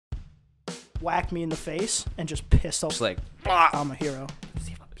whacked me in the face and just pissed off. Just like, I'm a hero.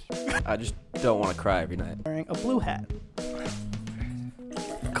 I just don't want to cry every night. Wearing a blue hat.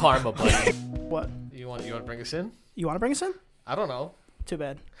 Karma, buddy. What? You want to bring us in? You want to bring us in? I don't know. Too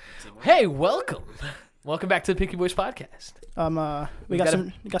bad. Hey, welcome back to the Pinky Boys podcast. We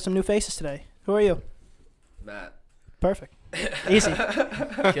got some new faces today. Who are you? Matt. Perfect. Easy.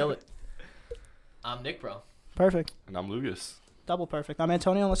 Kill it. I'm Nick, bro. Perfect. And I'm Lucas. Double perfect. I'm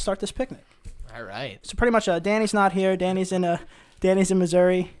Antonio. Let's start this picnic. All right. So pretty much, Danny's not here. Danny's in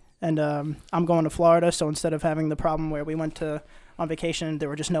Missouri, and I'm going to Florida. So instead of having the problem where we went on vacation, there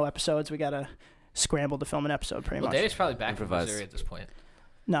were just no episodes. We gotta scramble to film an episode, pretty much. Danny's probably back Improvise. from Missouri at this point.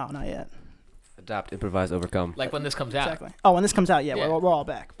 No, not yet. Adapt, improvise, overcome. Like when this comes out. Exactly. Oh, when this comes out, yeah. Yeah. We're all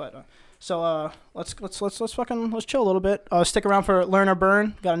back. But let's chill a little bit. Stick around for Learn or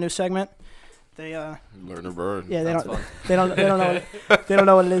Burn. Got a new segment. They Learn or burn. yeah, That's fun. they don't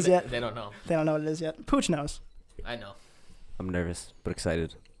know what it is yet. They don't know. They don't know what it is yet. Pooch knows. I know. I'm nervous, but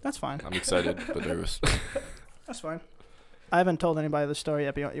excited. That's fine. I'm excited but nervous. That's fine. I haven't told anybody the story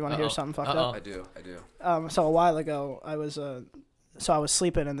yet. But you want to hear something fucked up? I do. So a while ago, I was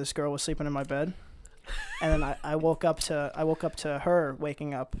sleeping, and this girl was sleeping in my bed, and then I woke up to her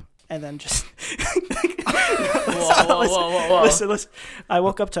waking up, and then just Whoa. listen. I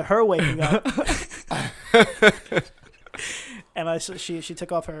woke up to her waking up, and she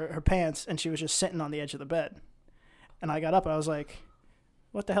took off her pants, and she was just sitting on the edge of the bed, and I got up and I was like,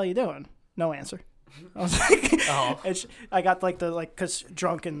 "What the hell are you doing?" No answer. I was like, and I got cause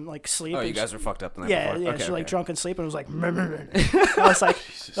drunk and sleep. Oh, and you guys were fucked up the night yeah, before. yeah. Okay, She okay. drunk and sleep and was like, I was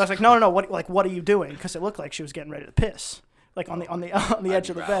like, no. What are you doing? Because it looked like she was getting ready to piss, on the edge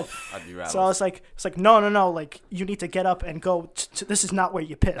of the bed. I'd be rattled. So I was like, no, you need to get up and go. This is not where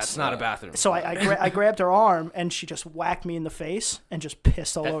you piss. That's not a bathroom. So I grabbed her arm and she just whacked me in the face and just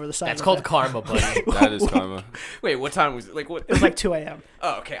pissed all over the side. That's of the called bed. karma, buddy. That is karma. Wait, what time was it? What? It was like 2 a.m.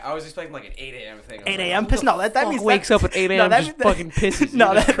 Oh, okay. I was expecting an 8 a.m. thing. 8 a.m. piss? No, that means wakes up at 8 a.m. that- just fucking pisses.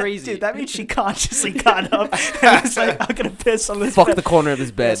 No, That's that's crazy. Dude, that means she consciously got up and was like, I'm gonna piss on this Fuck bed. the corner of this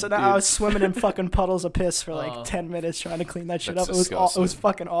bed. Yeah, so now I was swimming in fucking puddles of piss for Oh. 10 minutes trying to clean that shit That's up. It was disgusting.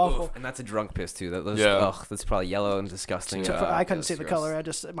 fucking awful. Oof, and that's a drunk piss too. That's probably yellow and disgusting. I couldn't Yes, see the gross.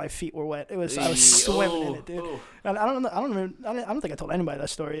 color. My feet were wet. I was swimming in it, dude. And I don't think I told anybody that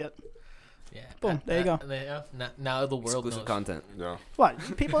story yet. Yeah. Boom, there you go. Now the world Exclusive knows. content. Yeah.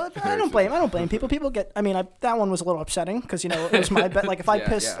 What people? I don't blame people. People get. I mean, that one was a little upsetting because it was my bed. Like if I Yeah,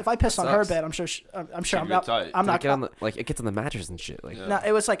 piss, yeah. if I piss That on her sucks. bed, I'm sure. I'm She'd get tight. I'm Did it not. get on it gets on the mattress and shit. Like, Yeah. No,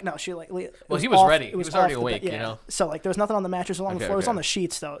 it was no. She Well, he was ready. He was already off the bed, awake, you know? So there was nothing on the mattress along the Okay, floor. It was okay. on the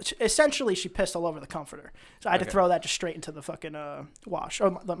sheets though. Essentially, she pissed all over the comforter. So I had to Okay. throw that just straight into the fucking wash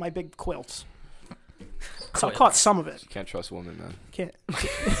or my big quilts. So I Quilts. caught some of it. Can't trust women, man. Can't.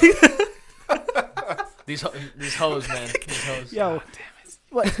 These hoes, man. These hoes. Yo.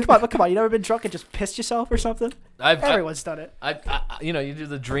 What? Come on! You never been drunk and just pissed yourself or something? Everyone's done it. You do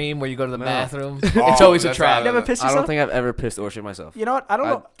the dream where you go to the No. bathroom. Oh, It's always a that's trap. You never pissed I yourself? don't think I've ever pissed or shit myself. You know what? I don't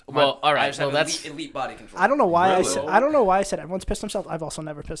know. Well, all right. I just Well, have that's elite body control. I don't know why I Really? said. I don't know why I said everyone's pissed themselves. I've also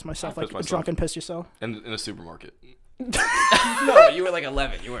never pissed myself. I've pissed myself. Drunk and pissed yourself. In a supermarket. No, but you were like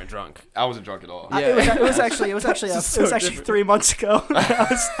 11. You weren't drunk. I wasn't drunk at all. Yeah. It was actually so different. 3 months ago.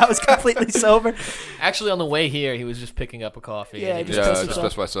 I was completely sober. actually on the way here. He was just picking up a coffee. Yeah, and he he Yeah, I pissed just himself.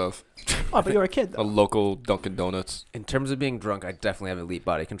 pissed myself. Oh, but you were a kid A though. local Dunkin' Donuts. In terms of being drunk, I definitely have elite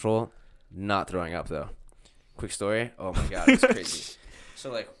body control. Not throwing up though. Quick story. Oh my god, it's crazy.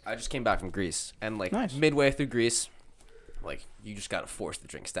 So I just came back from Greece, and Nice. midway through Greece, you just gotta force the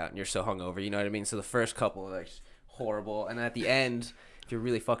drinks down. You're so hungover, you know what I mean? So the first couple are horrible, and then at the end, if you're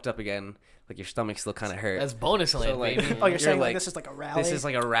really fucked up again, your stomach still kind of hurts. That's bonus land, baby. Oh, you're saying like, this is like a rally? This is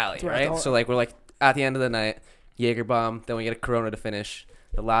like a rally, Throughout right? the whole- So we're at the end of the night, Jaeger bomb, then we get a Corona to finish.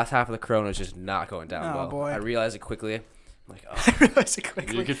 The last half of the Corona is just not going down Oh, well. boy. I realize it quickly. I'm like, oh. I realized it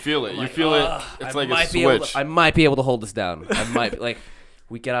quickly. You can feel it. You like, feel it. ugh, It's I like a might be able switch. to- I might be able to hold this down. I might be,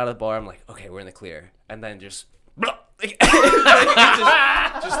 we get out of the bar. I'm like, okay, we're in the clear, and then just.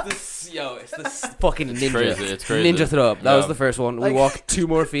 Just this, it's this fucking ninja. crazy, it's crazy. Ninja throw up. That was Yeah. the first one. We walked 2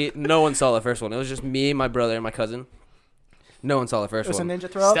 more feet. No one saw the first one. It was just me, my brother, and my cousin. No one saw the first It was a one. ninja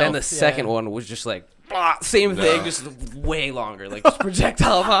throw. Stealth. Then the Yeah. second one was just same thing, Yeah. just way longer, just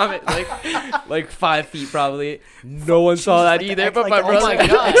projectile vomit, 5 feet probably. No one saw that either, but my the brother. my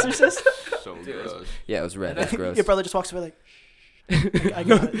God. Exorcist. So Dude, gross. Yeah, it was red. That's gross. Your brother just walks away like, I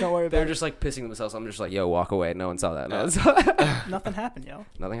got it. Don't worry They were about it. just pissing themselves. I'm just yo, walk away. No one saw that. No one saw that. Nothing happened, yo.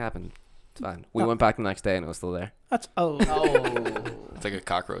 Nothing happened. It's fine. We No. went back the next day and it was still there. That's Oh. It's like a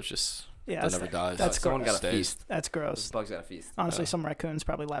cockroach just yeah. that That's, never dies. that's Someone gross. got a Stays. feast. That's Those gross. bugs got a feast. Honestly, Yeah. some raccoons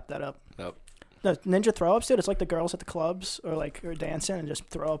probably lapped that up. Yep. The ninja throw ups, dude. It's like the girls at the clubs or dancing and just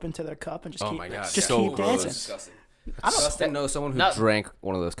throw up into their cup and just Oh keep my god, just so keep gross. dancing. Disgusting. I don't Disgusting. Know someone who Not- drank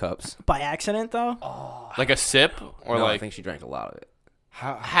one of those cups. by accident though. Like a sip or No, I like think she drank a lot of it.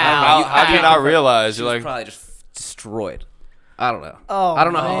 how How? do you not realize? She You're was like probably just destroyed. I don't know. Oh, I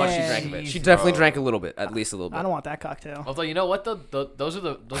don't know how much she man. drank of it. She Jeez, definitely bro. drank a little bit, at least a little bit. I don't want that cocktail. Although you know what though, those are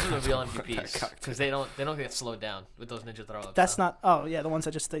the real MVPs because they don't get slowed down with those ninja throw ups. That's not. Oh yeah, the ones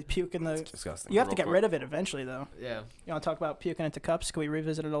that just they puke in the. Disgusting. You have to Real get quick. rid of it eventually though. Yeah. You want to talk about puking into cups? Can we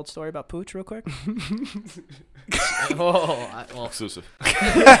revisit an old story about pooch real quick? Well, exclusive.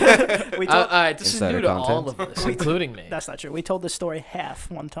 We told, all right. This Insider is new content. to all of us, including me. that's not true. We told this story half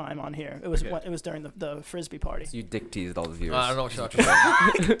one time on here. It was Okay. it was during the frisbee party. You dick teased all the viewers. I don't know what you're talking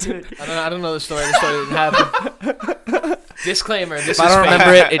about. Dude, I don't know the story. The story didn't happen. Disclaimer: This If I don't is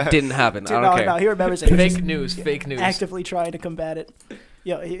remember it, it didn't happen. dude, I don't no, care. no, he remembers it. He was fake just news. Fake news. actively trying to combat it.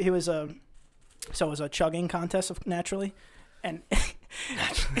 Yo, he was so it was a chugging contest naturally, and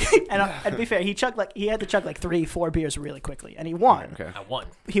and be fair, he had to chug like 3-4 beers really quickly, and he won. Okay. I won.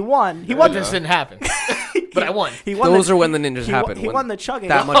 He won. He Yeah. won. This didn't happen, but I won. He won. Those the, are when the ninjas he, happen. He when won the chugging.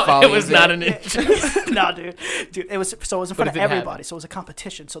 that much It volume. was not a ninja. No, dude, it was so it was in But front it of didn't happen. everybody. So it was a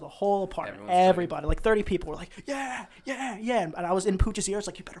competition. So the whole apartment, Everyone's chugging. everybody, like 30 people, were like, yeah, and I was in Pooch's ears,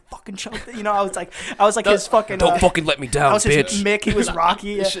 like, you better fucking chug. You know, I was like his fucking. Don't fucking let me I down, was his bitch. Mick. He was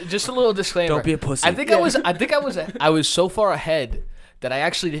Rocky. Yeah. Just a little disclaimer. Don't be a pussy. I think I was so far ahead that I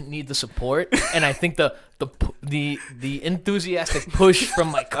actually didn't need the support, and I think the enthusiastic push from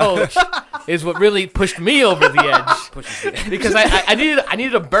my coach is what really pushed me over the edge. Because I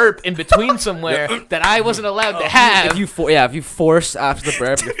needed a burp in between somewhere that I wasn't allowed to have. If you force after the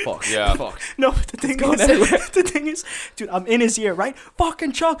burp, you're fucked. Yeah. You're fucked. No, but the thing is, dude, I'm in his ear, right?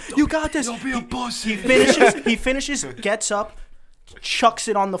 Fucking chug, you got this. Don't be a pussy. He finishes, gets up, chucks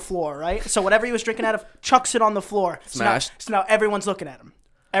it on the floor, right? So whatever he was drinking out of, chucks it on the floor. Smashed. So now everyone's looking at him.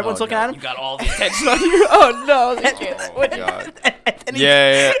 Everyone's Oh, looking no. at him. You got all the attention on you. Oh no! Oh my god. And he-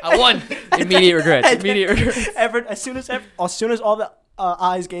 Yeah. I won. Immediate regrets. Immediate regrets. as soon as all the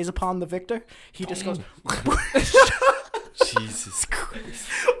eyes gaze upon the victor, he just goes Jesus Christ.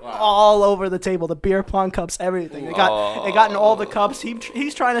 all over the table, the beer pong cups, everything. It got in all the cups.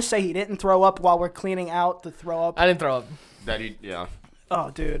 He's trying to say he didn't throw up while we're cleaning out the throw up. I didn't throw up. Yeah. Oh,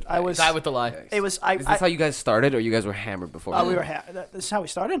 dude, I was. Die with the lie. It was. Is this how you guys started, or you guys were hammered before? We were. This is how we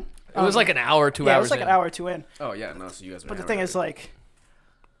started. It was like an hour, 2 Yeah, hours. it was like in. an hour or two in. Oh yeah, no. So you guys were. But the thing is, like,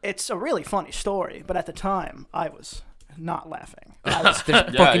 it's a really funny story. But at the time, I was not laughing. I was,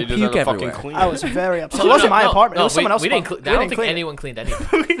 there's Yeah, fucking you just puke had to everywhere. fucking clean I it. was very upset. It wasn't my apartment. It was someone else's. We didn't. apartment. I don't think clean it. anyone cleaned anything.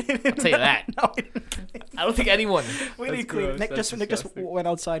 We didn't I'll tell you that. No, we didn't clean it. I don't think anyone. We didn't That's clean it. gross. Nick That's just disgusting. went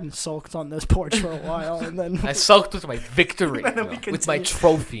outside and sulked on this porch for a while, and then I sulked with my victory, And then we with my continued.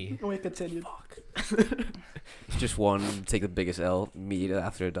 trophy. we continued. Just one, take the biggest L immediately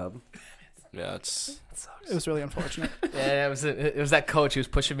after a dub. Yeah, it's It was really unfortunate. Yeah, it was that coach who was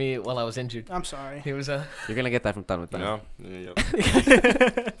pushing me while I was injured. I'm sorry. He was You're gonna get that from time to time.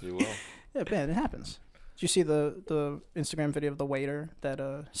 You will. Yeah, man, it happens. Did you see the Instagram video of the waiter that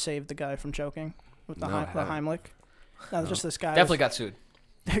saved the guy from choking with the No, I the haven't. Heimlich? No, it's just this guy. definitely got sued.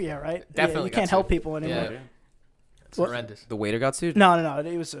 Yeah, right. definitely you got can't help sued. people anymore. Yeah. It's What? horrendous. The waiter got sued. No.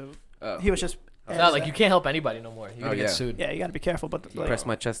 He was Oh. he was just. It's not like you can't help anybody no more. You're gonna Oh, get yeah. sued. Yeah, you got to be careful. But You like, pressed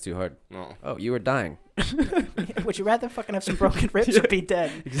my chest too hard. No. Oh, you were dying. would you rather fucking have some broken ribs or be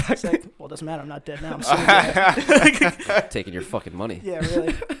dead? Exactly. It's like, well, it doesn't matter. I'm not dead now. I'm suing you. Taking your fucking money. Yeah,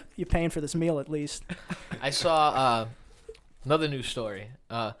 really. You're paying for this meal at least. I saw another news story.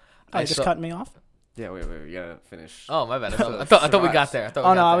 Oh, I you just saw. cutting me off? Yeah, wait, we gotta finish. Oh my bad. I thought we got there.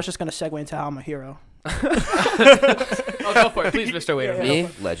 Oh no, I was just gonna segue into how I'm a hero. Oh, go for it, please, Mr. Waiter. Yeah. Me,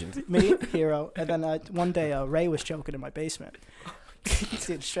 legend. Me, hero. And then one day Ray was choking in my basement.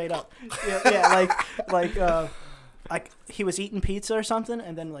 Dude, straight up. Yeah, like he was eating pizza or something,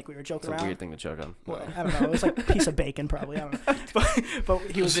 and then like we were It's joking a around. weird thing to choke on. Well, I don't know. It was like a piece of bacon, probably. I don't know. But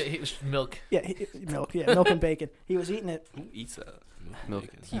he was It was milk. milk. Yeah, milk and bacon. He was eating it. Who eats that? Milk.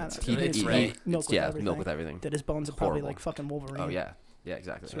 I don't know. He'd It's eat Ray. Milk with everything. milk with everything. That his bones are probably Horrible. like fucking Wolverine. Oh yeah, yeah,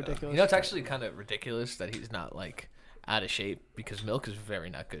 exactly. It's ridiculous. You know, it's actually kind of ridiculous that he's not like out of shape because milk is very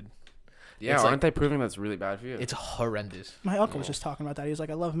not good. Yeah, It's aren't they proving that's really bad for you? It's horrendous. My uncle was just talking about that. He was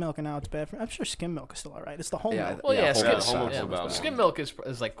like, "I love milk, and now it's bad for me." I'm sure skim milk is still alright. It's the whole Yeah, milk. Well, yeah, whole skim, milk's whole bad. milk's yeah, the bad one. skim milk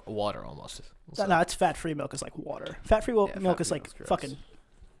is like water almost. No, it's fat-free milk is like water. Fat-free Yeah, milk is fat-free like milk's gross. fucking.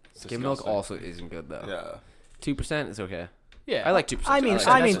 Skim milk also isn't good though. Yeah. 2% is okay. Yeah, I like 2%. I mean, like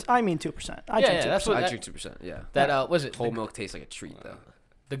I that. mean, I mean 2%. I Yeah, drink yeah, 2%. that's what I that- drink 2%. Yeah. that was it. Whole milk tastes like a treat though.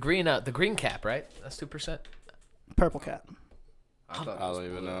 The green cap, right? That's 2%. Purple cat. I thought it I was don't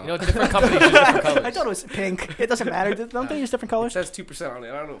even blue. know. You know, different companies use different colors. I thought it was pink. It doesn't matter. Don't they use different It colors? says 2% on it.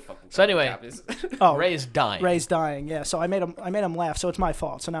 I don't know what fucking. So anyway, cap is. Oh, Ray is dying. Ray's dying. Yeah, so I made him laugh. So it's my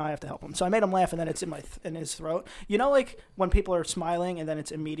fault. So now I have to help him. So I made him laugh, and then it's in his throat. You know, like when people are smiling, and then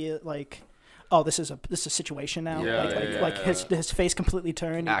it's immediate, like, oh, this is a situation now. Yeah, like yeah. his face completely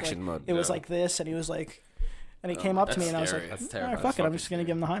turned. Action like, mode. It was Yeah. like this, and he was like, and he came up to that's me, and I was scary. like, That's all terrifying. right, fuck it, I'm That's just gonna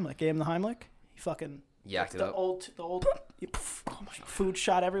give him the Heimlich. Gave him the Heimlich. He fucking Yacked it the up. old food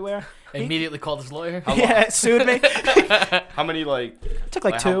shot everywhere. Immediately called his lawyer. Yeah, it sued me. How many like? It took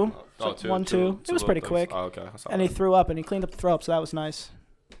like two. Oh, Took one, two. It was little pretty things. quick. Oh, okay. That's And he alright. threw up, and he cleaned up the throat, so that was nice.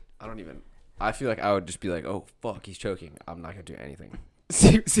 I don't even. I feel like I would just be like, oh fuck, he's choking. I'm not gonna do anything.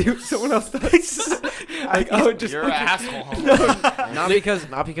 See what someone else does. Like, I would just. You're an asshole.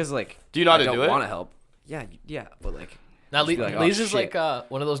 Not because like. Do you know how I to do don't it? want to help. Yeah, but like. Now, Just be like, oh, Lee's is shit. like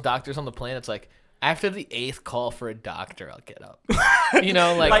one of those doctors on the plane. It's like, after the 8th call for a doctor, I'll get up. You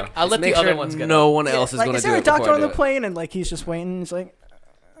know, like I'll Just let make the other sure ones get no up. one else is like, gonna is do there a it before doctor I on do the it. plane? And like he's just waiting. He's like,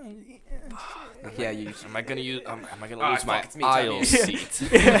 Yeah, you. Am I gonna use? Am I gonna Ah, lose fuck, my it's me, aisle Tommy.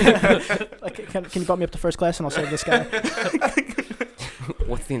 seat? like, can you bump me up to first class and I'll save this guy?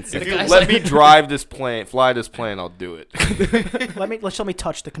 What's the If incentive? you guy's let like- me drive this plane, fly this plane, I'll do it. let me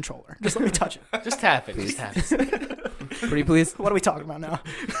touch the controller. Just let me touch it. Just tap it. Just tap it. Pretty please. What are we talking about now?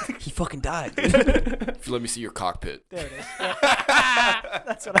 He fucking died. If you let me see your cockpit. There it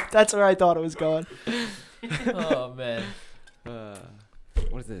is. That's where I thought it was going. Oh man.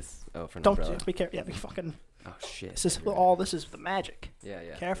 What is this? Oh, for an Don't umbrella. be careful. Yeah, be fucking. Oh shit. This is the magic. Yeah,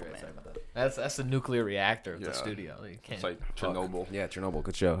 yeah. Careful, You're right, man. sorry about that. That's the nuclear reactor of Yeah. the studio. You can't. It's like Chernobyl. Yeah, Chernobyl.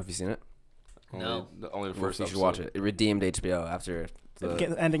 Good show. Have you seen it? No. Only the First, first you episode. should watch it. It redeemed HBO after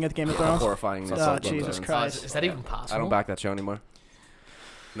the Ending of Game of Thrones. horrifying. Oh, assault on Jesus Thrones. Christ. Is that even possible? I don't back that show anymore.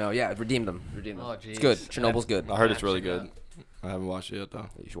 No, yeah, it redeemed them. Redeemed them. Oh, It's jeez. good. Chernobyl's good. I heard it's really Check it good. I haven't watched it yet though.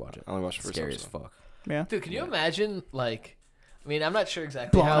 You should watch it. I only watched the first Scary as episode. fuck. Yeah. Dude, can you imagine, like, I mean, I'm not sure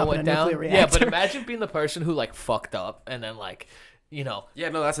exactly Blowing how it up in went a down. nuclear Yeah, but reactor. imagine being the person who, like, fucked up and then, like, you know. Yeah,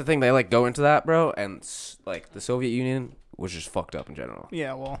 no, that's the thing. They like go into that, bro, and like the Soviet Union was just fucked up in general.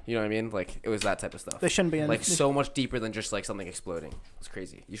 Yeah. Well, You know what I mean? Like it was that type of stuff. they shouldn't be in. Like so much deeper than just like something exploding. It's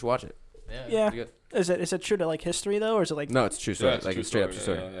crazy. You should watch it. Yeah. It's good. Is it true to like history though, or is it like? No, it's true story. it's like true it's straight up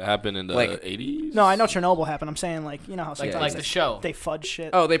story, true story. yeah. It happened in the Like- 80s. No, I know Chernobyl happened. I'm saying like you know how Like, sometimes like the show. they fudge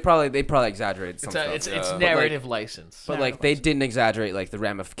shit. Oh, they probably exaggerated some It's stuff. it's yeah. But, like- narrative license. But Yeah, like they didn't exaggerate like the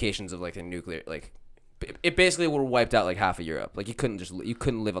ramifications of like the nuclear like it basically would have wiped out like half of Europe. Like you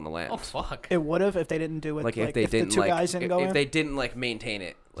couldn't live on the land. Oh fuck. It would have if they didn't do it. Like if they the didn't two like guys didn't go if in. they didn't like maintain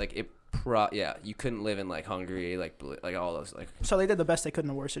it. Like it you couldn't live in like Hungary like all those like So they did the best they could in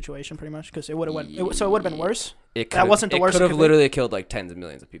a worse situation, pretty much, because it would have went. So it would have been worse. it That wasn't the worst It it could could have be. literally killed like tens of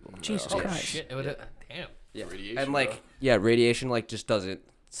millions of people. Jesus Oh Christ. shit. It would have. Damn. Yeah. Radiation, And like bro. yeah, radiation like just doesn't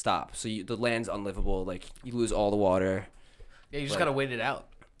stop. So the land's unlivable. Like you lose all the water, Yeah, you just Like- gotta wait it out.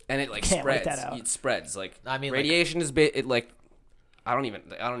 and it like Can't wait spreads. that out. It spreads. Like I mean, like- radiation is it like I don't even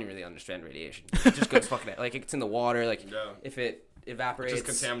really understand radiation. It just goes fucking like it's in the water. Like Yeah. if it evaporates, It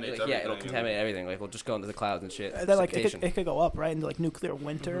just contaminates like, yeah, it'll everything. contaminate everything. Like we'll just go into the clouds and shit. Then like Precipitation. it could go up right into like nuclear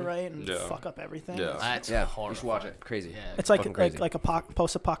winter, right, and Yeah. fuck up everything. Yeah. That's yeah, horrible. you should watch it. Crazy. Yeah. It's like Fucking crazy. like a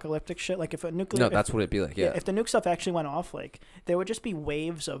post-apocalyptic shit. Like if a nuclear No, if- that's what it'd be like. Yeah. if the nuke stuff actually went off, like there would just be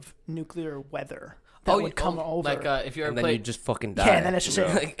waves of nuclear weather that would come over. Like if you ever and then you played. just fucking die. yeah, and then it's just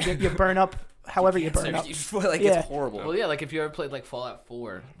Yeah. like you burn up however you burn up You just feel like Yeah. it's horrible. Well, yeah, like if you ever played like Fallout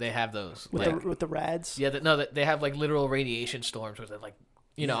 4, they have those. with Like, the rads. yeah, they have like literal radiation storms where they're like,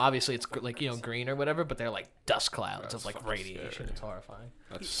 you know, obviously it's like green or whatever, but they're like dust clouds That's of like fucking radiation. scary. It's horrifying.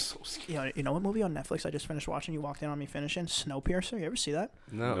 That's so scary. You know what movie on Netflix I just finished watching? You walked in on me finishing Snowpiercer. You ever see that?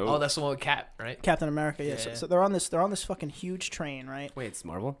 No. Nope. Oh, that's the one with Cap, right? Captain America. Yeah. Yeah. So they're on this fucking huge train, right? Wait, it's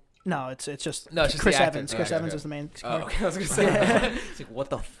Marvel. No, it's just No, it's just Chris the actor. Evans. Oh, Chris okay, Evans okay. is the main. Oh, okay. I was gonna say. It's like what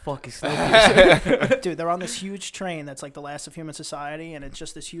the fuck is Snowpiercer? Dude, they're on this huge train that's like the last of human society, and it's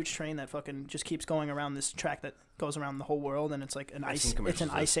just this huge train that fucking just keeps going around this track that goes around the whole world, and it's like an I've ice. seen It's commercials an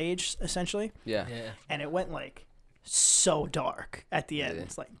for it. ice age essentially, Yeah. Yeah. and it went like so dark at the end. Really?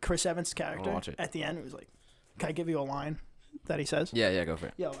 It's like Chris Evans' character watch it. at the end. It was like, "Can I give you a line that he says?" Yeah, yeah, go for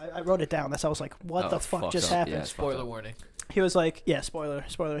it. Yo, I wrote it down. That's how I was like, "What Oh, the it's fuck fucked just up. happened?" Yeah, it's fucked Spoiler up. warning. He was like, "Yeah, spoiler."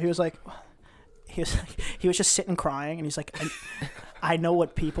 He was like, he was just sitting crying, and he's like, I know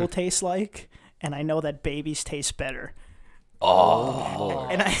what people taste like, and I know that babies taste better." Oh,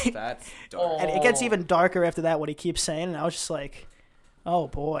 Lord. And I That's dark. and it gets even darker after that. What he keeps saying, and I was just like, "Oh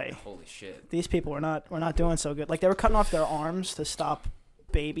boy, Holy shit. these people were not doing so good." Like they were cutting off their arms to stop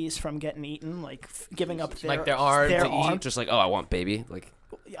babies from getting eaten, like giving up Like their arm their to eat. arm. Just like, oh, I want baby. Like,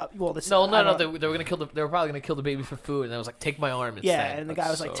 Yeah, well, this No, I no, don't- they were gonna kill the. They were probably gonna kill the baby for food, and I was like, take my arm instead. Yeah, and the guy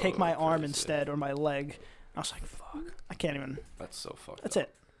That's was like, so take my arm crazy. instead or my leg. I was like, fuck, I can't even. That's so fucked. That's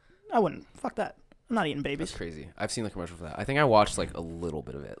it. I wouldn't. Fuck that. I'm not eating That's babies. crazy. I've seen the commercial for that. I think I watched like a little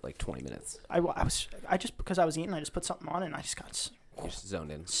bit of it, like 20 minutes. I just because I was eating, I just put something on it and I just got You just zoned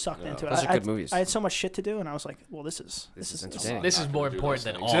in. sucked Yeah. into it. Those are I good movies. I had so much shit to do, and I was like, well, this is entertaining. This is Not more gonna do important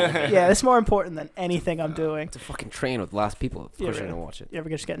those than things. all of it. Yeah, it's more important than anything I'm doing. It's a fucking train with lost people. Of Yeah, course you're right. gonna watch it. You ever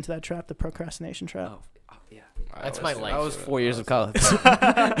just get into that trap, the procrastination trap? Yeah. That's my life. That was 4 years of college.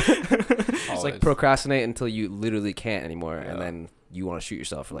 It's like procrastinate until you literally can't anymore, and Yeah. then you want to shoot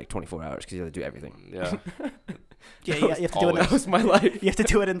yourself for like 24 hours because you have to do everything. Yeah. Yeah, you have to do it. Always. That was my life. You have to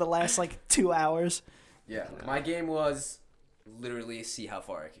do it in the last like 2 hours. Yeah. My game was literally see how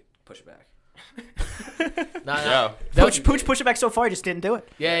far I could push it back. Nah, nah. Yeah. That was- Push it back so far, you just didn't do it.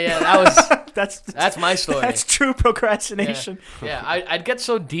 Yeah, that was. That's My story. That's true procrastination. Yeah, I'd get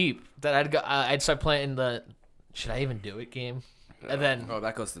so deep that I'd start playing the should I even do it game, and then Oh,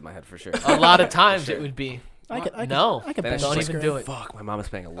 that goes through my head for sure. a lot of times Sure. it would be I could no. I could Then bench it's don't just this even girl. do it. Fuck, my mom is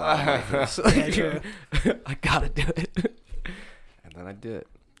paying a lot of money for this. Yeah, true. I gotta do it. And then I do it.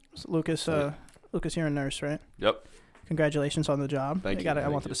 So Lucas, Lucas, you're a nurse, right? Yep. Congratulations on the job. Thank you, I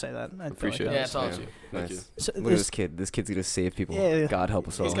thank wanted you. to say that. I felt Appreciate like it. Yeah, it's awesome. Thank you. Nice. So Look at this- this kid. This kid's gonna save people. Yeah. God help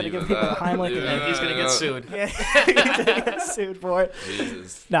us all. He's gonna Leave give it people at that. Heimlich Leave and it And at he's gonna get that. sued. Yeah, he's gonna get sued for it.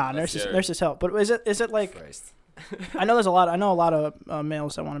 Jesus. Nah, That's scary. nurses help. But is it like Christ. I know a lot of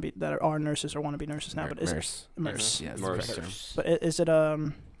males that want to be that are nurses or want to be nurses now. But is Nurse. it nurse? Yeah, it's Nurse. the correct term. But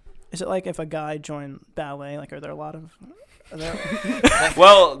is it like if a guy joined ballet? Like, are there a lot of? Are there,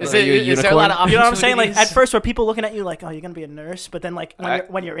 Well, Is, Are you a is there a lot of you know what I'm saying? Like at opportunities? first, were people looking at you like, oh, you're gonna be a nurse? But then like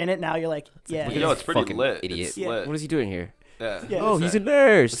when you're in it now, you're like, yeah. Look you at know, this it's pretty fucking lit. idiot. It's Yeah. lit. What is he doing here? Yeah. Yeah. Oh, he's a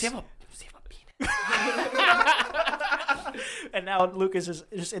nurse. Does he have a And now Lucas is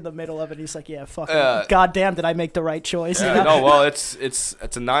just in the middle of it. He's like, yeah, fuck. Yeah. God damn, did I make the right choice? Yeah, You know? no, well, it's a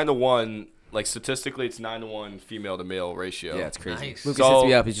 9-to-1. Like statistically, it's 9-to-1 female to male ratio. Yeah, it's crazy. Nice. Lucas So- hits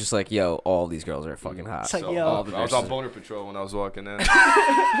me up. He's just like, yo, all these girls are fucking hot. It's like, So, yo. all the I was on nurses. boner patrol when I was walking in. When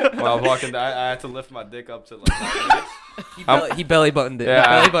I was walking, I had to lift my dick up to like. 9 minutes. He belly buttoned it.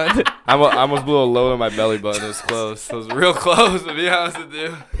 Yeah. He belly buttoned it. I almost blew a load on my belly button. It was close. It was real close, to be honest with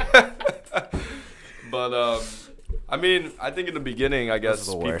you. But I mean, I think in the beginning, I guess is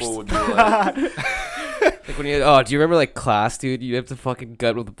the worst. people would be like, Like when you, do you remember like class, dude? You have to fucking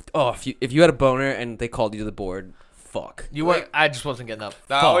gut with. If you had a boner and they called you to the board, fuck. You weren't. I just wasn't getting up.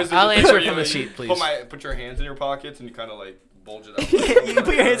 Nah, I always do I'll the answer thing it from where the you sheet, please. Put your hands in your pockets and you kind of like bulge it out. You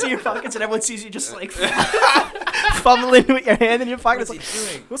put your hands in your pockets and everyone sees you just like fumbling with your hand in your pocket. It's What's he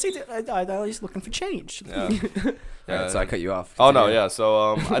like, doing? what's he doing? He's looking for change. Yeah. Yeah, so I cut you off. Oh no, yeah.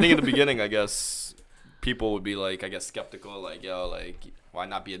 So I think in the beginning, I guess people would be like, I guess skeptical, like, yo, like, why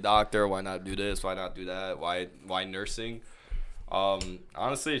not be a doctor? Why not do this? Why not do that? Why nursing?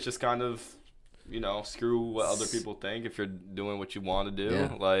 Honestly, it's just kind of, screw what other people think. If you're doing what you want to do,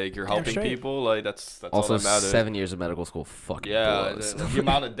 Yeah. like you're Damn helping straight. people, like that's Also, all that matters. 7 years of medical school fucking Yeah, blows. the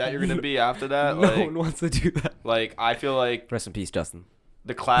amount of debt you're gonna be after that, No like, one wants to do that. like I feel like Rest in peace, Justin.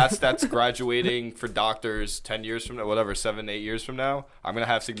 the class that's graduating for doctors 10 years from now, whatever, 7-8 years from now, I'm going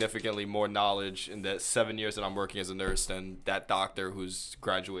to have significantly more knowledge in the 7 years that I'm working as a nurse than that doctor who's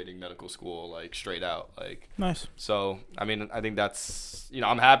graduating medical school, like, straight out. Like, Nice. so, I mean, I think that's,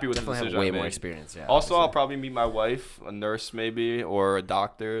 I'm happy with Definitely the have decision way I more made. experience. Yeah. Also, I'll obviously. probably meet my wife, a nurse maybe, or a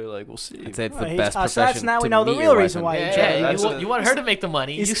doctor. Like, we'll see. I'd say it's the Well, best so profession. that's now we to know the meet real your wife reason in. why you Yeah, tried. that's you want her to make the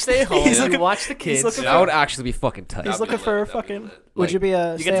money. He's- You stay home. he's You looking- watch the he's kids. looking That would actually be fucking tight. He's looking for fucking. Would Like, you be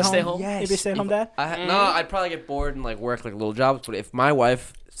a you get to stay home? Yes. You'd be a stay-at-home If- dad. No, I'd probably get bored and like work like little jobs. But if my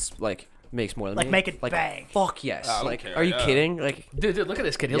wife like makes more than Like me, make it like bang. fuck yes. I don't Like, care, are you yeah. kidding? Like, Dude, look at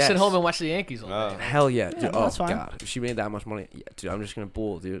this kid. He'll Yes. sit home and watch the Yankees all day. hell yeah, dude. no, Oh that's fine. god, if she made that much money, yeah, dude, I'm just gonna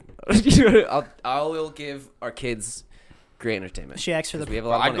bull, dude. I will give our kids great entertainment. She asked for 'Cause the. we have a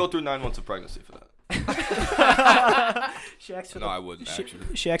lot of I'd money. go through 9 months of pregnancy for that. She asked for No, the. I wouldn't,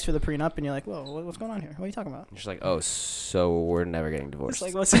 actually. She asked for the prenup, and you're like, "Whoa, what's going on here? What are you talking about?" She's like, oh, so we're never getting It's divorced.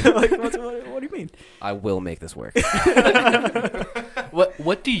 like, what do you mean? I will make this work.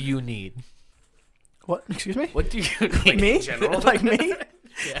 What do you need? What? Excuse me? What do you need? Me? Like me?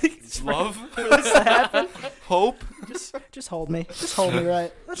 Yeah. Love, For this to happen? hope. Just hold me. Just hold me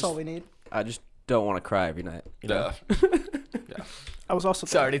right. That's all we need. I just don't want to cry every night. You know? Yeah. I was also.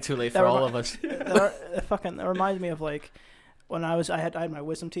 It's already too late That for all remi- of us. That reminds me of like when I had my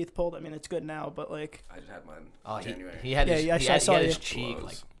wisdom teeth pulled. I mean, it's good now, but like, I just had mine. Oh, January. he had Yeah, his, yeah, he I saw had his you. cheek Close.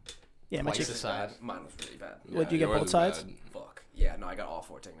 like yeah, my twice cheek. the size. Mine was really bad. Would you get yours both is sides? bad. Fuck. Yeah, no, I got all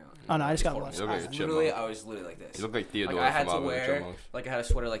 4 taken out. Oh no, I just got Horrible. one. You look like a I was literally like this. You look like Theodore Like I had from to Alvin and wear, Chipmunks. like I had a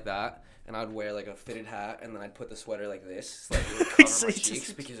sweater like that, and I'd wear like a fitted hat, and then I'd put the sweater like this, like it would cover So my you just-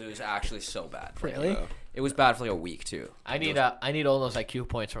 cheeks because it was actually so bad. Like, Really? Yeah. it was bad for like a week too. I need all those IQ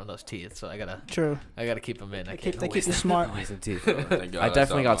points from those teeth, so I True. gotta keep them in. I They can't keep waste you them. smart. Wisdom teeth. Thank God I that's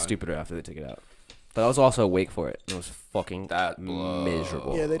definitely not got mine. stupider after they took it out. But I was also awake for it. It was fucking That blows.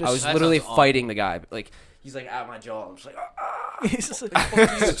 miserable. Yeah, they I just- was That literally sounds awful. fighting the guy. Like he's like at my jaw. I'm just like, He's just like,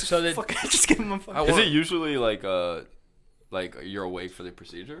 So that fuck, just give him a fucking. Is it usually like you're awake for the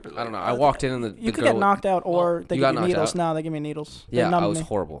procedure? Or I don't know. like- I walked in and the You could girl, get knocked out, or they You give got you knocked needles. out? No, they give me needles. They Yeah, numb I was me.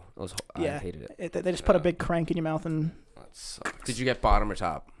 horrible. I Yeah. hated it. They just put a big crank in your mouth and That sucks. Did you get bottom or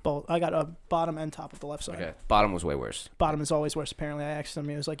top? both. I got a bottom and top of the left side. Okay, bottom was way worse. Bottom is always worse. Apparently, I asked them.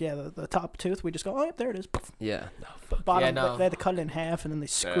 He was like, "Yeah, the top tooth. We just go, oh, yep, there it is." Yeah. Bottom, Yeah, no. they had to cut it in half, and then they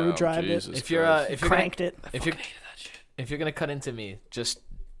Damn, screwdrived it, Jesus if you're Christ. if you're gonna, cranked it. if you're gonna cut into me, just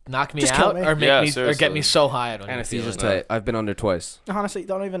knock me Just kill out me. or make Yeah, me or seriously. get me so high I don't even feel Anesthesia's it. tight. I've been under twice. Honestly, I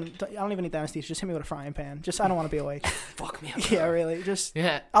don't even need the anesthesia. Just hit me with a frying pan. Just I don't want to be awake. Fuck me up. Yeah, really. Just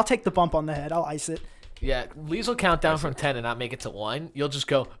Yeah, I'll take the bump on the head. I'll ice it. yeah. Lee's will count down from 10 and not make it to 1. You'll just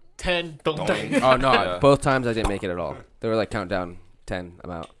go 10. Don't. Oh no! Yeah. Both times I didn't make it at all. They were like countdown 10.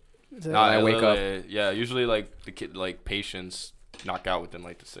 I'm out. So, Nah, I wake up. literally- Yeah, usually like the kid, like patients knock out within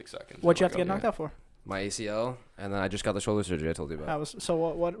like the 6 seconds. what'd you have Like, to get okay. knocked out for? My ACL, and then I just got the shoulder surgery I told you I about. was so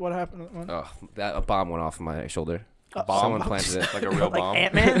what happened? What? Oh, that a bomb went off in my shoulder. Bomb? Someone planted it. Like a real bomb.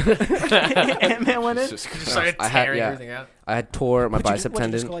 Ant-Man? Ant-Man went in? Jesus Just Christ. started I had- tearing yeah. everything out. I had tore my What'd you bicep what'd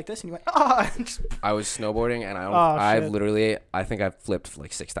you just tendon. go like this, and you went, ah! I was snowboarding, and Oh, I've shit. literally, I think I've flipped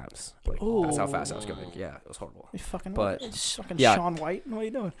like 6 times. Like that's how Ooh. fast I was going. Yeah, it was horrible. You fucking, But- it's fucking yeah. Sean White. What are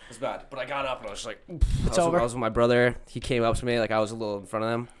you doing? It was bad, but I got up and I was just like, It's over. I was with my brother. He came up to me, like I was a little in front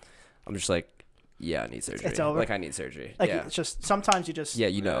of him. I'm just like, yeah, I need surgery. It's over. Like I need surgery. Like yeah, it's just sometimes you just yeah,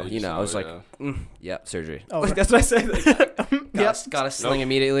 you know. I was like, yeah. yeah, surgery. Oh, Like, that's what I said. Like, Yep. got a sling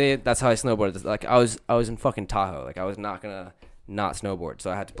immediately. That's how I snowboarded. Like I was in fucking Tahoe. Like I was not gonna not snowboard, so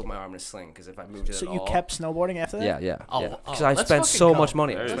I had to put my arm in a sling because if I moved it So at you all, kept snowboarding after that? yeah, yeah, Oh, yeah. oh, Because I let's spent fucking so go. much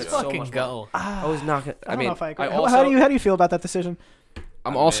money. There I you spent go. so Fucking much go. I was not gonna. I I don't mean, know if I agree. I How also, do you feel about that decision?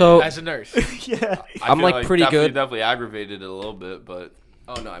 I'm I also. As a nurse. Yeah. I'm, feel like, pretty definitely, good. Definitely aggravated it a little bit, but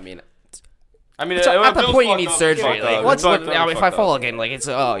Oh no, I mean. So At the feels point you fucked need up, surgery, it's fucked like up, once it's fucked up, if it's I fucked fall up. again, like it's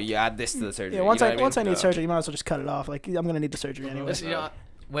you add this to the surgery. Yeah. Once you know what once I mean? need surgery, you might as well just cut it off. Like I'm gonna need the surgery anyway. Listen, you know,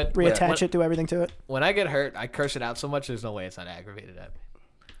 when, Reattach it, do everything to it. When I get hurt, I curse it out so much. There's no way it's not aggravated at me.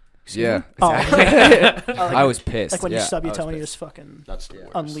 Yeah, Oh. exactly. Like- I was pissed. Like when you yeah, stub I your was toe and you pissed. just fucking that's the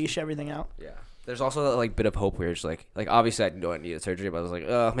worst. unleash everything out. Yeah. There's also that like bit of hope where it's like obviously I know I needed surgery, but I was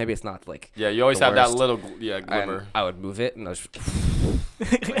like, maybe it's not like. Yeah, you always the have that worst. little And glimmer. I would move it, and I was.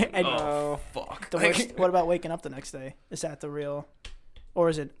 And Fuck. the worst, what about waking up the next day? Is that the real, or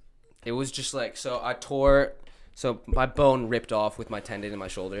is it? It was just like so I tore, so my bone ripped off with my tendon in my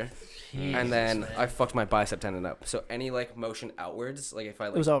shoulder, and then I fucked my bicep tendon up. So any like motion outwards, like if I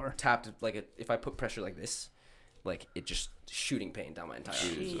like It was over. tapped like if I put pressure like this, like it just shooting pain down my entire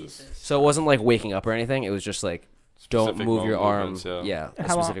arm. Jesus. So it wasn't like waking up or anything. It was just like don't Specific move your arm. movements, yeah. Yeah, a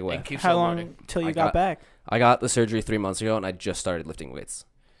How long- specific way. And keep How snowboarding. long till you I got got- back? I got the surgery 3 months ago, and I just started lifting weights.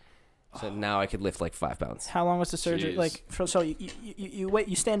 So now I could lift like 5 pounds. How long was the surgery? Jeez. Like, so you wait,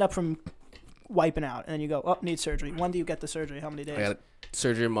 you stand up from wiping out, and then you go, oh, need surgery. When do you get the surgery? How many days? I got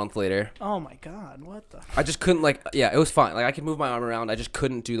surgery a month later. Oh my god, what the? I just couldn't it was fine. Like I could move my arm around. I just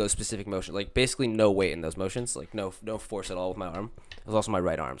couldn't do those specific motions. Like basically no weight in those motions. Like no force at all with my arm. It was also my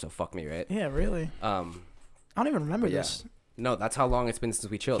right arm, so fuck me, right? Yeah, really. I I don't even remember But yeah. this. no, that's how long it's been since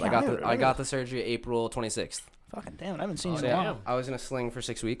we chilled. Yeah, I got the surgery April 26th. Fucking damn it, I haven't seen you So in a yeah, while. I was in a sling for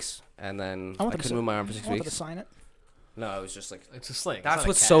 6 weeks, and then I I wanted to couldn't move my arm for 6 I wanted to weeks. sign it. No, it was just like It's a sling. It's that's not a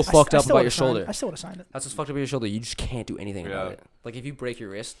what's cast. so fucked I up still about your would've signed- shoulder. I still would have signed it. That's what's fucked up about your shoulder. You just can't do anything Yeah. about it. Like if you break your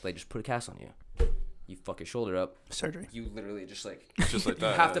wrist, they just put a cast on you. You fuck your shoulder up. Surgery. You literally just like Just like you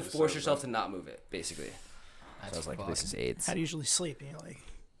that. have yeah, to just force like yourself that. to not move it, basically. So I was like, this is AIDS. How do you usually sleep? You know,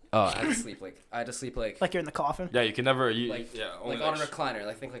 Oh, I had to sleep like like you're in the coffin. Yeah, you can never. Like- only on a recliner.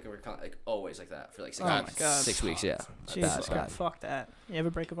 Like think like a recliner, like always like that for like 6 Oh my weeks. God. 6 weeks, yeah. Jesus bad. God, fuck that. You ever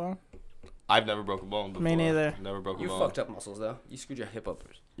break a bone? I've never broke a bone before. Me neither. Never broke a You bone. fucked up muscles though. You screwed your hip up.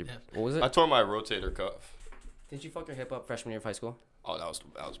 Yeah. What was it? I tore my rotator cuff. Did you fuck your hip up freshman year of high school? Oh, that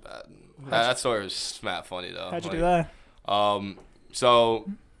was bad. That story was mad funny though. How'd you Like, do that? So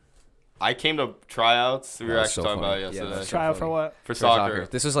I came to tryouts. We were That was actually so talking about funny. it Yeah, yesterday. that's Tryout for funny. what? for For soccer.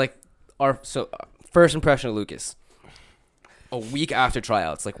 This was like our first impression of Lucas. A week after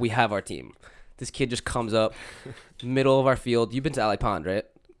tryouts, like we have our team. This kid just comes up, middle of our field. You've been to Alley Pond, right?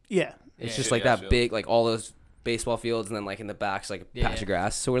 Yeah. It's Yeah. just Yeah, like yeah, that sure. big, like all those baseball fields, and then like in the back's like a Yeah, patch yeah. of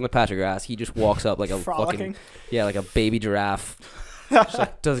grass. So we're in the patch of grass. He just walks up like a Frolicking. fucking like a baby giraffe. Just,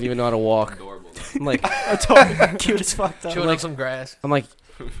 like, doesn't even know how to walk. Adorable. I'm like, Cute as fuck. Though. Chewing on some grass. I'm like,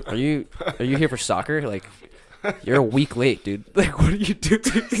 are you here for soccer? Like, you're a week late, dude. Like, what are you doing?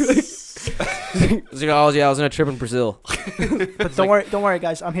 He's like, oh yeah, I was on a trip in Brazil. But don't worry,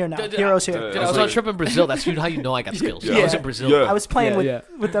 guys. I'm here now. Dude, Heroes here. Dude, I was on a trip in Brazil. That's how you know I got skills. Yeah. I was in Brazil. Yeah. I was playing Yeah,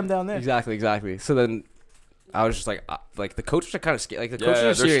 with them down there. Exactly. So then I was just like the coaches are kind of scared. Like the Yeah, coaches yeah,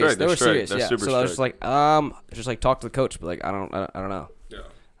 are they're serious. strict, They were they're strict, serious. they're Yeah. super So I was just strict. like, just like talk to the coach, but like I don't know. Yeah.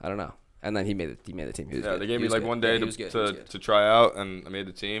 I don't know. And then he made the team. He was Yeah, good. they gave He me was like good. one Yeah, day he was good. He was good. to try out, and I made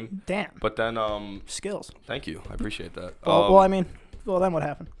the team. Damn. But then, Skills. thank you, I appreciate that. Well, I mean, then what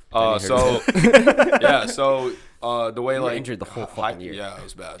happened? Then he So yeah, so the way You were like injured the whole high- fucking year. Yeah, it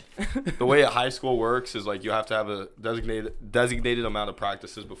was bad. The way high school works is like you have to have a designated amount of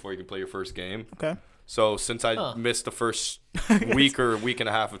practices before you can play your first game. Okay. So since I missed the first week or week and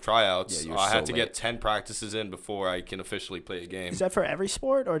a half of tryouts, Yeah, you were I so had to late. get 10 practices in before I can officially play a game. Is that for every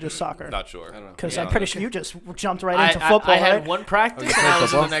sport or just soccer? Not sure. I don't know. Because Yeah. I'm pretty sure you just jumped right into football, I had right? one practice and I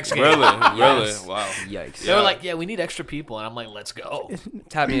was in the next game. Really? Yes. Really? Wow. Yikes. They were like, yeah, we need extra people. And I'm like, let's go.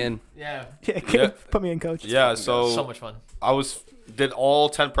 Tap me in. Yeah. Yeah. Put me in, coach. Yeah, So so much fun. I did all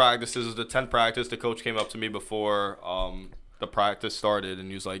 10 practices. The 10th practice, the coach came up to me before the practice started, and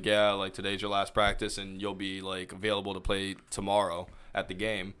he was like, yeah, like today's your last practice and you'll be like available to play tomorrow at the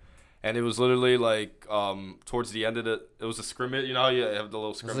game. And it was literally like towards the end of it was a scrimmage. You know how you have the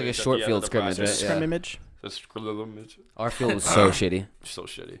little It scrimmage was like a at the short end field of the scrimmage, practice? right? Yeah. Scrimmage. The scrimmage. Our field was so shitty. So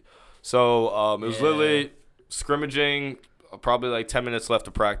shitty. So it was literally scrimmaging, probably like 10 minutes left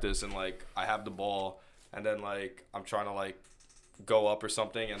to practice, and like I have the ball, and then like I'm trying to like go up or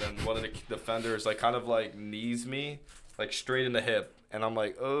something, and then one of the defenders like kind of like knees me like straight in the hip, and I'm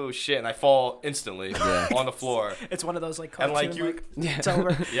like, oh shit, and I fall instantly on the floor. It's one of those like And, cartoon, like, you- it's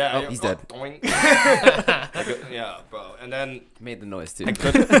over. Yeah, Oh, he's dead. Doink. Yeah, bro. And then Made the noise too.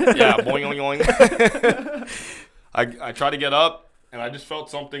 yeah, boing, boing, boing. I tried to get up, and I just felt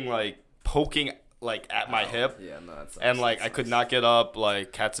something like poking like at my hip. Yeah, no, that's. And like I could not get up,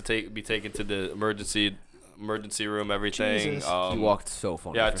 like had to be taken to the emergency room, everything. Jesus. You walked so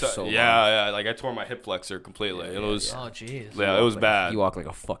funny Yeah, for so long. yeah, like I tore my hip flexor completely. Yeah, It was Oh, jeez. yeah, it was bad. You walk like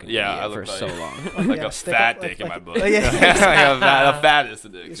a fucking Yeah, idiot I for look so like- long. Like Yeah, a stick fat up, dick in my like- butt. yeah. Like the fattest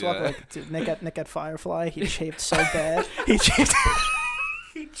of You dicks. just walk Yeah. like dude, Nick at Firefly. He chafed so bad. He chafed.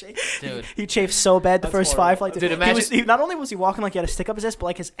 Dude. He chafed so bad the That's first horrible. 5 like Dude, he not only was he walking like he had a stick up his ass, but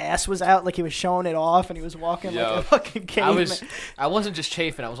like his ass was out, like he was showing it off, and he was walking like Yeah. a fucking caveman. I wasn't just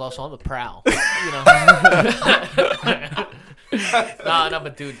chafing. I was also on the prowl. No,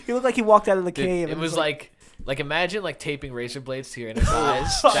 but dude, He looked like he walked out of the dude, cave. it and was like imagine like taping razor blades to your inner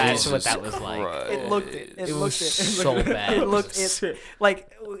thighs. That's what that was like. it looked it. It looked was it. so bad. It looked it.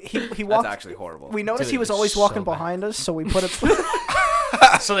 Like he That's walked. actually horrible. We noticed Dude, he was it was always so walking bad. behind us, so we put it.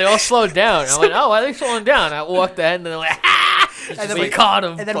 So they all slowed down. I went, oh, why are they slowing down? I walked ahead and they're like, And then we we- caught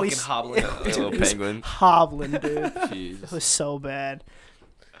him. and then we fucking s- hobbling. Like a little penguin. hobbling, dude. It Jeez. was so bad.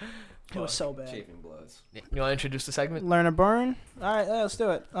 It was so bad. Chafing blows. You want to introduce the segment? Learn to burn. All right, let's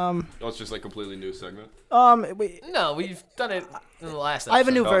do it. Oh, it's just like completely new segment. No, we've done it in the last episode. I have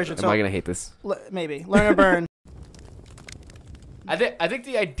a new Oh, version. Am So I gonna hate this? maybe learn to burn. I think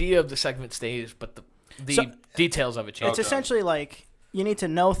the idea of the segment stays, but the So- details of it change. It's Okay. essentially like you need to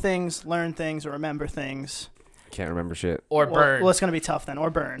know things, learn things, or remember things. Can't remember shit. Or Well- burn. Well, it's gonna be tough then, or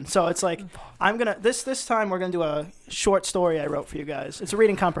burn. So it's like I'm gonna this time we're gonna do a short story I wrote for you guys. It's a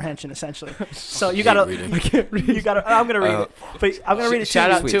reading comprehension essentially. So you gotta reading. I can't read. You gotta. I'm gonna read it, but I'm gonna read it. Shout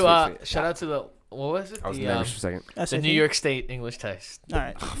to out you. to shout out to the what was it? I was The, nervous for a second. the SAT. New York State English test. All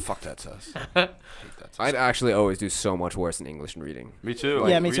right. Oh, fuck that test. I hate that test. I'd actually always do so much worse in English and reading. Me too.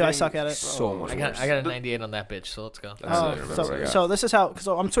 Yeah, me too. I suck at it. So much I got a 98 on that bitch. So let's go. That's Oh, it. That's so, what I got. so this is how.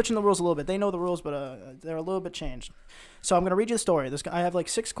 So I'm switching the rules a little bit. They know the rules, but they're a little bit changed. So I'm gonna read you the story. I have like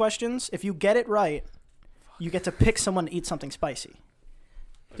 6 questions. If you get it right, you get to pick someone to eat something spicy.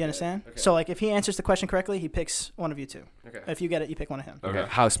 Do you understand? okay. So like if he answers the question correctly, he picks one of you two. Okay. If you get it, you pick one of him. Okay.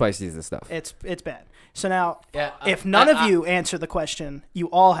 How spicy is this stuff? It's bad. So now, Yeah. if none of you answer the question, you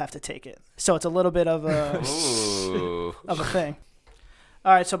all have to take it. So it's a little bit of a Ooh. of a thing.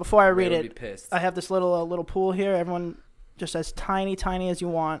 All right. So before I read Ray would it, be pissed. I have this little pool here. Everyone, just as tiny as you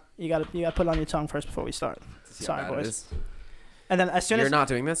want. You gotta put it on your tongue first before we start. To see Sorry, how bad it boys. is. And then as soon You're as not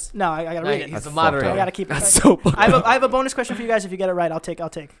doing this? no, I gotta No, read it. he's That's the fucked moderator. up. I gotta keep. That's so fucked I up. have a bonus question for you guys. If you get it right, I'll take.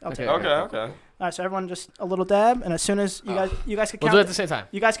 Okay. it. Okay, okay. All right. So everyone, just a little dab, and as soon as you guys can We'll count. do it at the same time.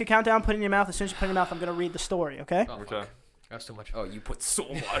 You guys can count down. Put it in your mouth. As soon as you put it in your mouth, I'm gonna read the story. Okay. Oh, Okay. That's too much. Oh, you put so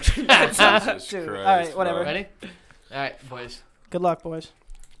much. Dude, Jesus Christ, all right, whatever. bro. Ready? All right, boys. Good luck, boys.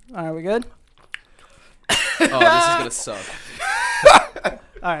 All right, we good? Oh, this is gonna suck.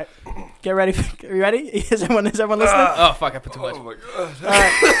 All right, get ready. Are you ready? Is everyone listening? Oh fuck! I put too much. Oh my god. All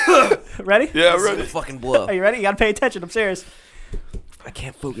right, ready? Yeah, This is ready. gonna fucking blow. Are you ready? You gotta pay attention. I'm serious. I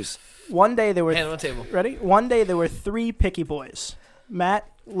can't focus. One day there were Hand on the table. ready. One day there were 3 picky boys: Matt,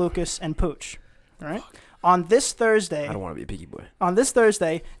 Lucas, and Pooch. All right. On this Thursday, I don't want to be a picky boy. on this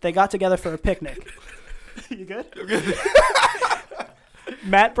Thursday, they got together for a picnic. You good? I'm good.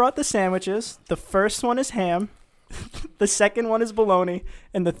 Matt brought the sandwiches. The first one is ham. The second one is bologna,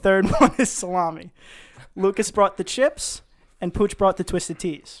 and the third one is salami. Lucas brought the chips, and Pooch brought the twisted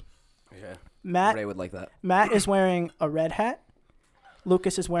teas. Yeah. Matt Ray would like that. Matt is wearing a red hat.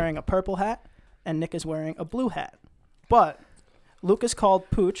 Lucas is wearing a purple hat, and Nick is wearing a blue hat. But Lucas called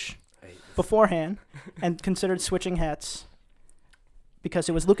Pooch beforehand and considered switching hats because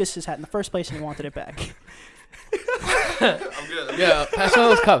it was Lucas's hat in the first place, and he wanted it back. I'm good. Yeah, pass one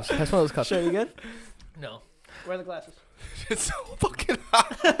of those cups. Pass one of those cups. Sure, you good? No. Where are the glasses? It's so fucking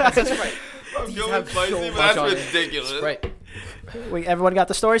hot. That's right. I'm going have spicy, so but much that's on it. ridiculous. Right. Wait, everyone got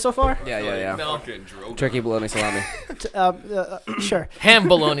the story so far? Yeah. No. Fucking drove Turkey bologna salami. Sure. Ham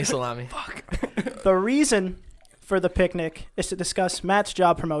bologna salami. The reason for the picnic is to discuss Matt's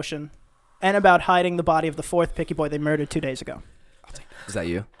job promotion and about hiding the body of the 4th picky boy they murdered 2 days ago. Is that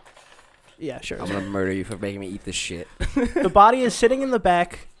you? Yeah, sure. I'm gonna murder you for making me eat this shit. The body is sitting in the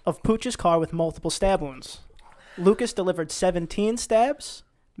back of Pooch's car with multiple stab wounds. Lucas delivered 17 stabs,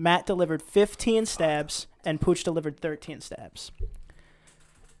 Matt delivered 15 stabs, and Pooch delivered 13 stabs.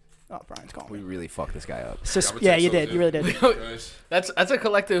 Oh, Brian's calling We me. really fucked this guy up. Yeah, you did. You really did. That's a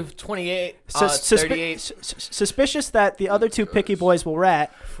collective 28, Suspi- 38, suspicious that the other 2 picky boys will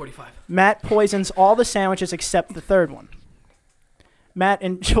rat, 45. Matt poisons all the sandwiches except the third one. Matt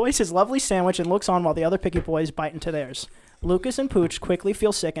enjoys his lovely sandwich and looks on while the other picky boys bite into theirs. Lucas and Pooch quickly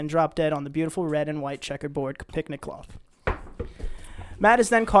feel sick and drop dead on the beautiful red and white checkerboard picnic cloth. Matt is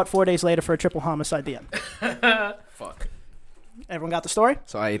then caught 4 days later for a triple homicide at the end. Fuck. Everyone got the story?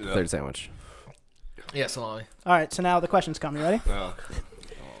 So I ate the Yeah. 3rd sandwich. Yeah, salami. All right, so now the questions come. You ready? Oh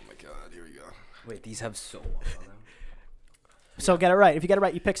my god, here we go. Wait, these have so much on them. So get it right. If you get it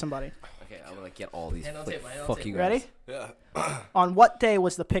right, you pick somebody. Okay, I'm gonna get all these. Hand on Like, tape, hand on fuck tape. you guys. Ready? Yeah. On what day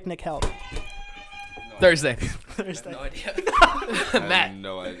was the picnic held? Thursday. Thursday. No idea. I have Matt.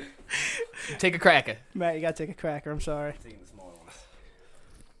 no idea. Take a cracker. Matt, you got to take a cracker. I'm sorry. Taking the smaller ones.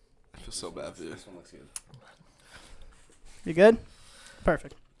 I feel so bad for you. This one looks good. You good?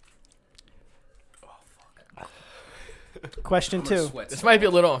 Perfect. Question I'm gonna 2. sweat This so might be a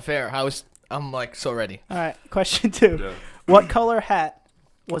much. little unfair. I'm like so ready. All right, question 2. Yeah. What color hat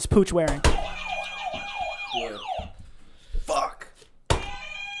was Pooch wearing? Blue. Fuck.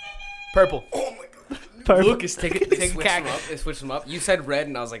 Purple. Perfect. Lucas, take a They take a switched them cracker. up. They switched them up. You said red,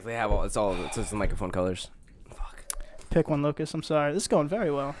 and I was like, they have all. It's all. It's just the microphone colors. Fuck. Pick one, Lucas. I'm sorry. This is going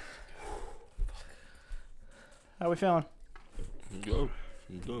very well. How we feeling? I'm good.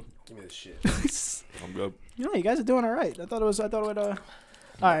 I'm good. Give me this shit. I'm good. You know, you guys are doing all right. I thought it would. All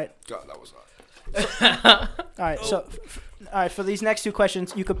right. God, that was hot. All right. So, all right. For these next 2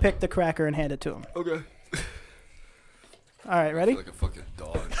 questions, you could pick the cracker and hand it to him. Okay. All right. I Ready? feel like a fucking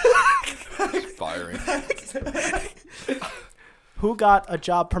dog. Firing. Who got a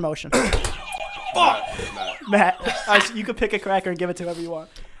job promotion? Matt. Matt. All right, so you could pick a cracker and give it to whoever you want.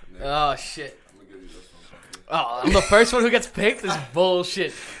 Oh shit. I'm gonna give you this one. Oh, I'm the first one who gets picked. This is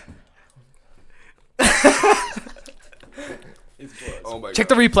bullshit. Oh my Check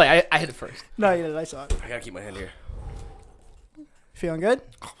god. the replay. I hit it first. No, you didn't. I saw it. I gotta keep my hand here. Feeling good?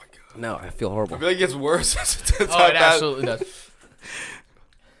 Oh my god. No, I feel I horrible. feel like it gets worse as it turns Oh, out it that- absolutely does.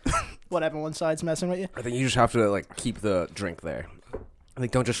 Whatever. One side's messing with you. I think you just have to like keep the drink there.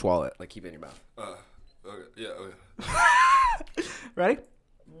 Like, don't just swallow it. Like, keep it in your mouth. Okay. Yeah. Okay. Ready?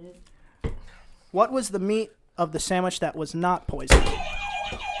 What was the meat of the sandwich that was not poisoned?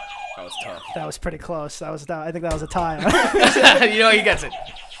 That was tough. That was pretty close. I think that was a tie. You know he gets it.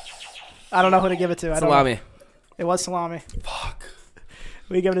 I don't know who to give it to. I don't know. Salami. It was salami. Fuck.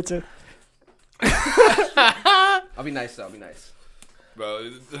 Who you giving it to? I'll be nice though. I'll be nice.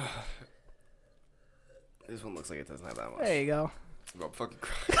 Bro. This one looks like it doesn't have that much. There you go. Bro, I'm fucking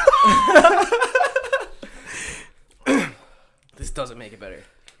crying. This doesn't make it better.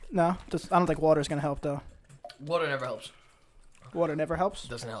 No, I don't think water's gonna help though. Water never helps. Water never helps.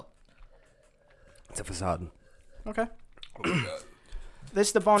 Doesn't help. It's a facade. Okay. Oh my god. This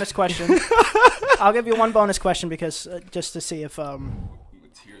is the bonus question. I'll give you one bonus question because just to see if Tears are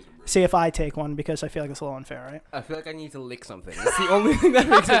see if I take one because I feel like it's a little unfair, right? I feel like I need to lick something. That's the only thing that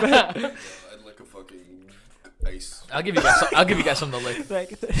makes it better. I'd like a fucking ice. I'll give you guys. I'll give you guys something to lick.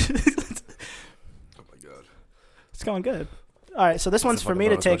 Like, Oh my god. it's going good. All right, so this one's a for fucking me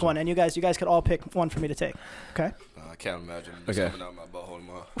to bonus take question. one, and you guys could all pick one for me to take. Okay. I can't imagine this Okay. coming out my butthole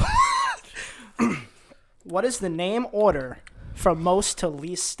tomorrow. What is the name order from most to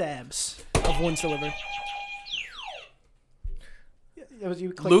least stabs of wounds delivered? It was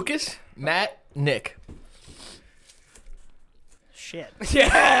you. Lucas, Matt, Nick. Shit.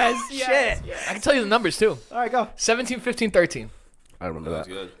 Yes. Shit. I can tell you the numbers too. All right, go. 17, 15, 13. I remember That's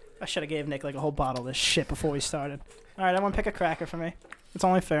that. good. I should have gave Nick like a whole bottle of this shit before we started. All right, everyone pick a cracker for me. It's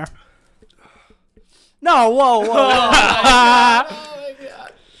only fair. No, whoa, whoa.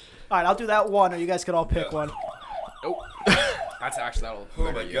 All right, I'll do that one, or you guys could all pick one. That's actually that'll.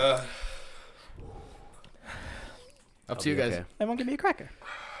 Oh my god. Up to you guys. Okay. Everyone give me a cracker.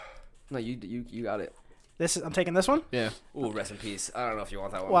 No, you got it. I'm taking this one. Yeah. Ooh, rest in peace. I don't know if you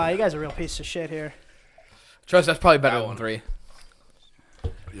want that one. Wow, you guys are a real piece of shit here. Trust, that's probably better That than one. 3.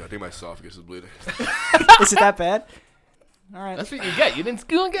 Yeah, I think my esophagus is bleeding. Is it that bad? All right. That's what you get. You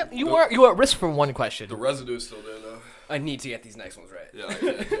don't get. You were at risk for one question. The residue's still there though. I need to get these next ones right. Yeah, I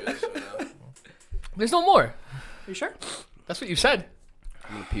can't do this right now. There's no more. You sure? That's what you said.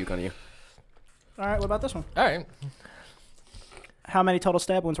 I'm gonna puke on you. All right. What about this one? All right. How many total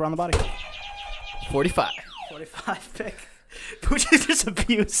stab wounds were on the body? 45. 45 pick. Pooch is just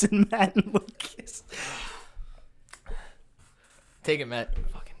abusing Matt and Lucas. Take it, Matt.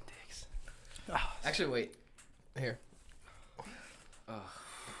 Fucking dicks. Actually, wait. Here.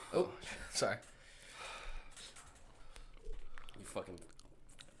 Oh, sorry. You fucking.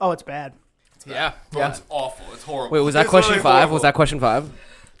 Oh, it's bad. Yeah. Bro, it's awful. It's horrible. Wait, was that It's question literally 5? Was that question 5?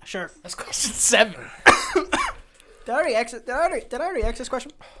 Sure. That's question 7. Did I already exit? Did I already exit this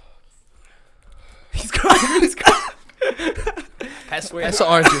question? He's crying. He's crying. Pass the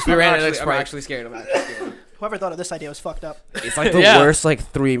orange juice. We ran out of I'm Sprite. actually scared. I'm actually scared. Whoever thought of this idea was fucked up. It's like the Yeah. worst, like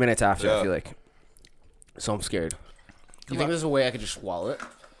 3 minutes after. I Yeah. feel like. So I'm scared. You think there's a way I could just swallow it?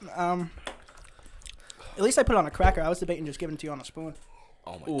 At least I put it on a cracker. I was debating just giving it to you on a spoon.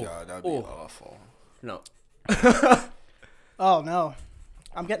 Oh my Ooh. god, that'd be Ooh. awful. No. Oh no,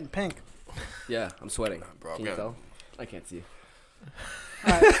 I'm getting pink. Yeah, I'm sweating. Bro, Can you I'm tell? I can't see.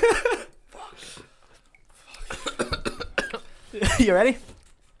 All right. You ready?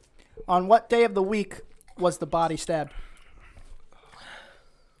 On what day of the week was the body stabbed?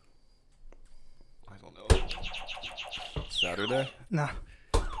 I don't know. Saturday? No.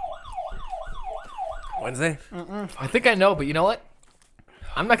 Wednesday? I think I know, but you know what?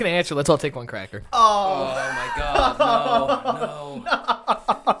 I'm not going to answer. Let's all take one cracker. Oh my god, no. Oh my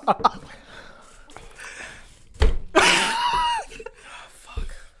god.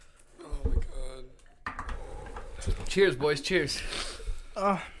 Cheers, boys. Cheers.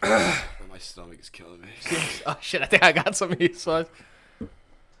 My stomach is killing me. Oh, shit. I think I got some of these sauce.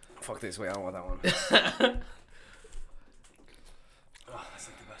 Fuck this. Wait, I don't want that one. Oh, that's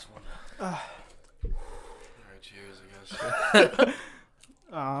like the best one. Alright, cheers, I guess.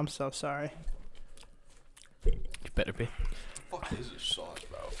 Oh, I'm so sorry. You better be. Fuck is this sauce,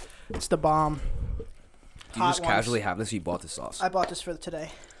 bro? It's the bomb. Do you just casually have this? Or you bought this sauce? I bought this for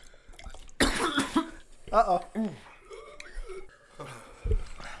today. Uh-oh.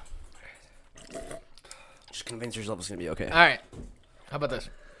 Just convince yourself it's gonna be okay. All right. How about this?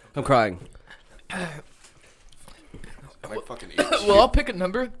 I'm crying. I fucking ate this Well, I'll pick a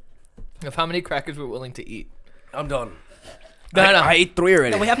number of how many crackers we're willing to eat. I'm done. No. I ate 3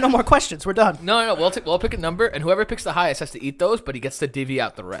 already. No, we have no more questions. We're done. No. We'll pick a number, and whoever picks the highest has to eat those, but he gets to divvy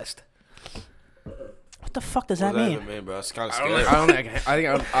out the rest. What the fuck does What that does mean? even mean, bro? That's kind of I scary. don't think I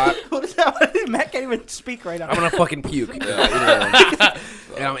think What is that? Matt can't even speak right now. I'm gonna fucking puke. And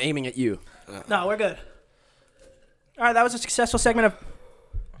I'm aiming at you. No, we're good. All right, that was a successful segment of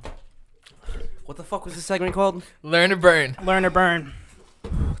What the fuck was this segment called? Learn or burn. Learn or Burn.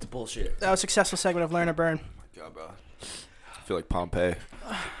 It's bullshit. That was a successful segment of Learn or Burn. God, bro. I feel like Pompeii.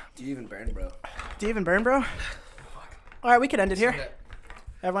 Do you even burn, bro? Do you even burn, bro? All right, we could end it here.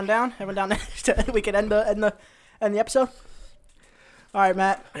 Everyone down? Everyone down? We could end the episode. All right,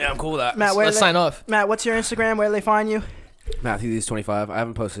 Matt. Yeah, I'm cool with that. Matt, Let's sign off. Matt, what's your Instagram? Where do they find you? Matthew, these 25. I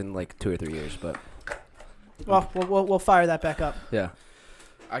haven't posted in like 2 or 3 years, but Well, we'll fire that back up. yeah.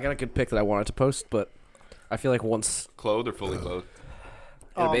 I got a good pic that I wanted to post, but I feel like once Clothed or fully clothed?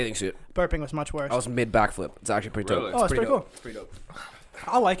 in a Oh. bathing suit, Burping was much worse. I was mid backflip. It's actually pretty Really? dope. Oh, it's pretty cool. It's pretty dope.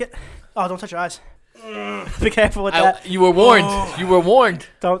 I like it. Oh, don't touch your eyes. Be careful with that. You were warned. You were warned.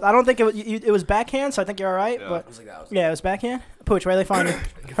 I don't think it was backhand, so I think you're all right. Yeah. But It was like that. yeah, it was backhand. Pooch, where do they find you? You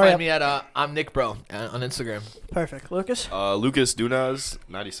can Hurry find up. me at I'm Nick Bro on Instagram. Perfect. Lucas? Lucas Dunaz,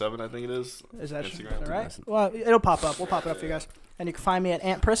 97, I think it is. Is that Instagram. all right? Well, it'll pop up. We'll pop it up for you guys. And you can find me at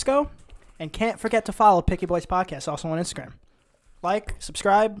Ant Prisco. And can't forget to follow Picky Boys Podcast, also on Instagram. Like,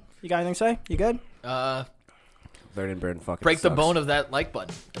 subscribe. You got anything to say? You good? Learn and burn fucking Break the sucks. bone of that like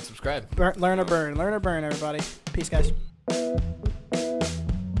button and subscribe. Learn or burn. Learn or burn, everybody. Peace, guys.